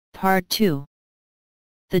Part 2.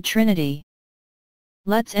 The Trinity.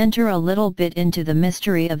 Let's enter a little bit into the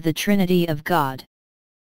mystery of the Trinity of God.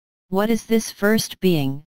 What is this first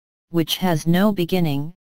being, which has no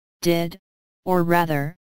beginning, did, or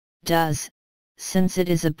rather, does, since it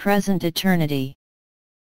is a present eternity?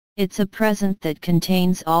 It's a present that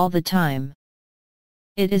contains all the time.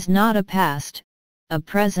 It is not a past, a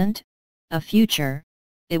present, a future.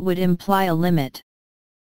 It would imply a limit.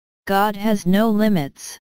 God has no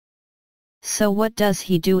limits. So what does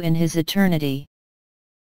he do in his eternity?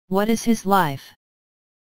 What is his life?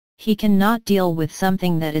 He cannot deal with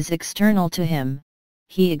something that is external to him.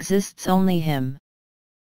 He exists only him.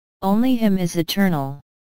 Only him is eternal.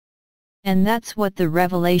 And that's what the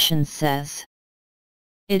Revelation says.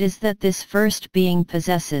 It is that this first being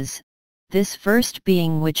possesses, this first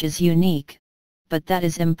being which is unique, but that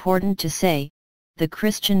is important to say, the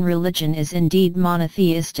Christian religion is indeed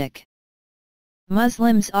monotheistic.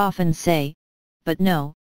 Muslims often say, but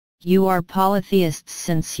no, you are polytheists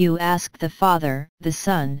since you ask the Father, the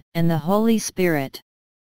Son, and the Holy Spirit.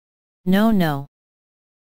 No.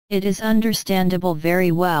 It is understandable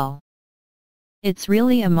very well. It's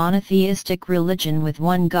really a monotheistic religion with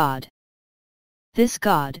one God. This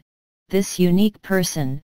God, this unique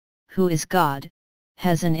person, who is God,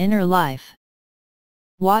 has an inner life.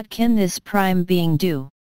 What can this prime being do?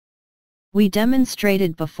 We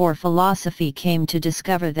demonstrated before philosophy came to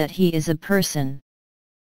discover that he is a person.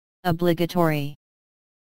 Obligatory.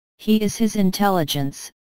 He is his intelligence.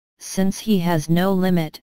 Since he has no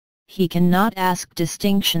limit, he cannot ask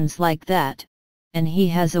distinctions like that, and he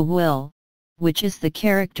has a will, which is the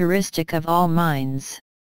characteristic of all minds.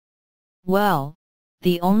 Well,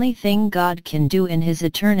 the only thing God can do in his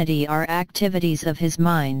eternity are activities of his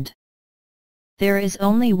mind. There is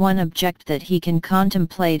only one object that he can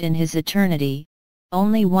contemplate in his eternity,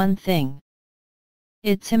 only one thing.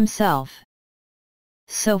 It's himself.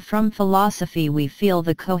 So from philosophy we feel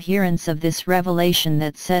the coherence of this revelation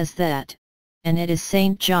that says that, and it is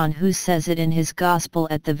St. John who says it in his Gospel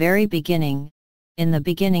at the very beginning, in the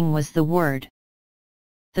beginning was the Word.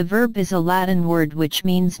 The verb is a Latin word which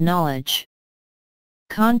means knowledge.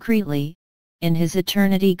 Concretely, in his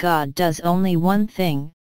eternity God does only one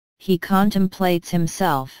thing. He contemplates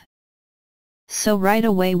himself. So right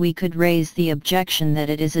away we could raise the objection that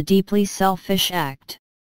it is a deeply selfish act.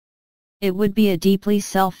 It would be a deeply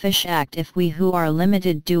selfish act if we who are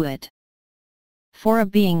limited do it. For a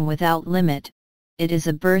being without limit, it is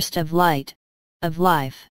a burst of light, of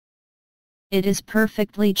life. It is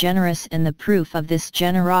perfectly generous, and the proof of this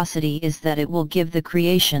generosity is that it will give the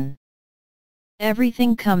creation.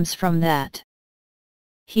 Everything comes from that.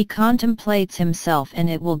 He contemplates himself and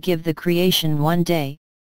it will give the creation one day.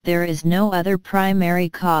 There is no other primary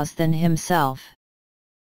cause than himself.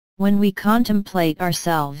 When we contemplate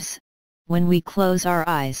ourselves, when we close our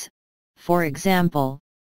eyes, for example,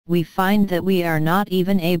 we find that we are not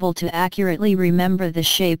even able to accurately remember the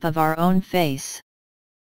shape of our own face.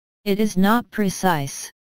 It is not precise.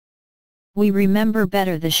 We remember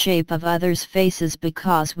better the shape of others' faces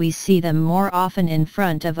because we see them more often in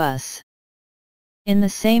front of us. In the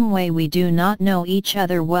same way we do not know each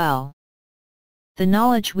other well. The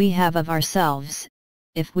knowledge we have of ourselves,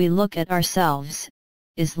 if we look at ourselves,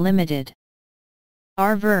 is limited.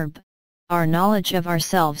 Our verb, our knowledge of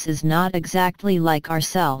ourselves is not exactly like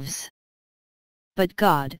ourselves. But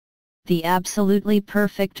God, the absolutely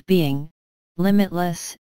perfect being,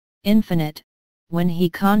 limitless, infinite, when he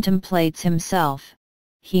contemplates himself,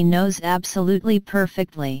 he knows absolutely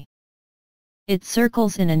perfectly. It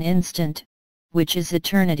circles in an instant, which is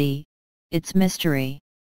eternity, its mystery.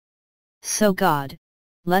 So God,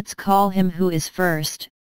 let's call him who is first,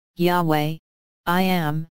 Yahweh, I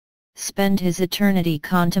am, spend his eternity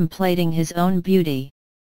contemplating his own beauty.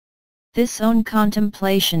 This own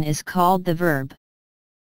contemplation is called the verb.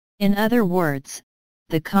 In other words,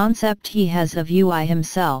 the concept he has of I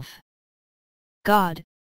himself. God,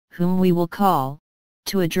 whom we will call,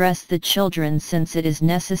 to address the children since it is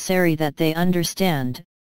necessary that they understand,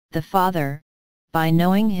 the Father, by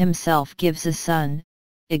knowing himself gives a Son,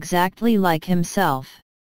 exactly like himself.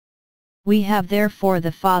 We have therefore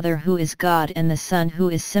the Father who is God and the Son who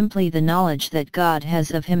is simply the knowledge that God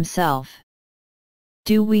has of himself.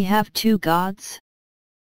 Do we have two gods?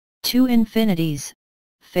 Two infinities,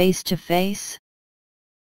 face to face?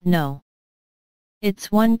 No.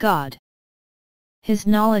 It's one God. His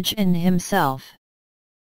knowledge in himself.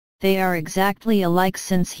 They are exactly alike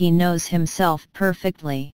since he knows himself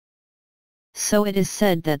perfectly. So it is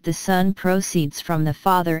said that the Son proceeds from the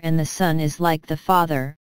Father and the Son is like the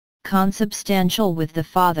Father, consubstantial with the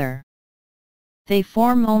Father. They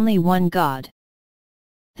form only one God.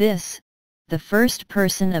 This, the first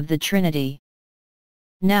person of the Trinity.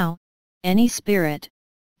 Now, any spirit,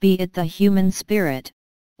 be it the human spirit,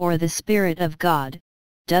 or the Spirit of God,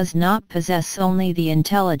 does not possess only the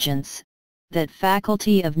intelligence, that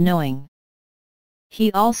faculty of knowing.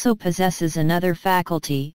 He also possesses another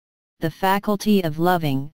faculty, the faculty of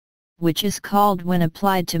loving, which is called, when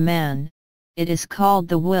applied to man, it is called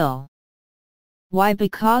the will. Why?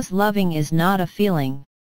 Because loving is not a feeling.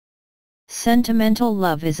 Sentimental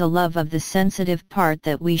love is a love of the sensitive part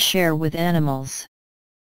that we share with animals.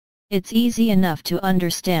 It's easy enough to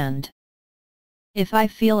understand. If I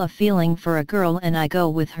feel a feeling for a girl and I go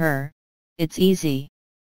with her, it's easy.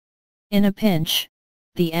 In a pinch,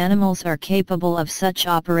 the animals are capable of such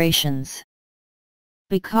operations.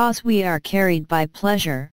 Because we are carried by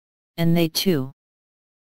pleasure, and they too.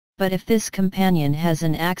 But if this companion has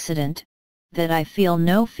an accident, that I feel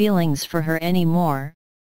no feelings for her anymore,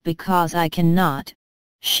 because I cannot,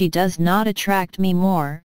 she does not attract me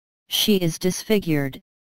more, she is disfigured,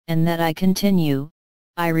 and that I continue,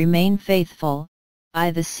 I remain faithful,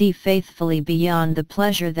 I see faithfully beyond the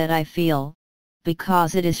pleasure that I feel,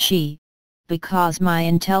 because it is she, because my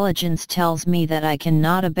intelligence tells me that I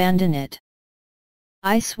cannot abandon it.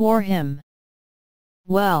 I swore him.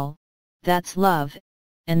 Well, that's love,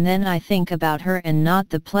 and then I think about her and not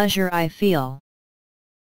the pleasure I feel.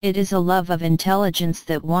 It is a love of intelligence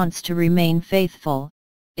that wants to remain faithful,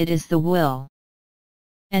 it is the will.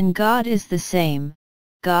 And God is the same,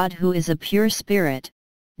 God who is a pure spirit,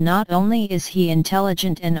 not only is He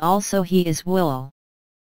intelligent and also He is will.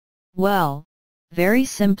 Well, very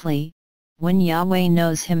simply, when Yahweh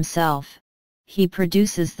knows Himself, He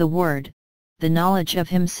produces the Word, the knowledge of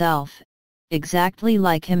Himself, exactly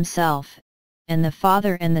like Himself, and the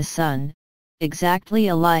Father and the Son, exactly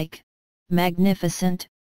alike, magnificent,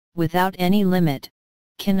 without any limit,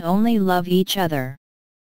 can only love each other.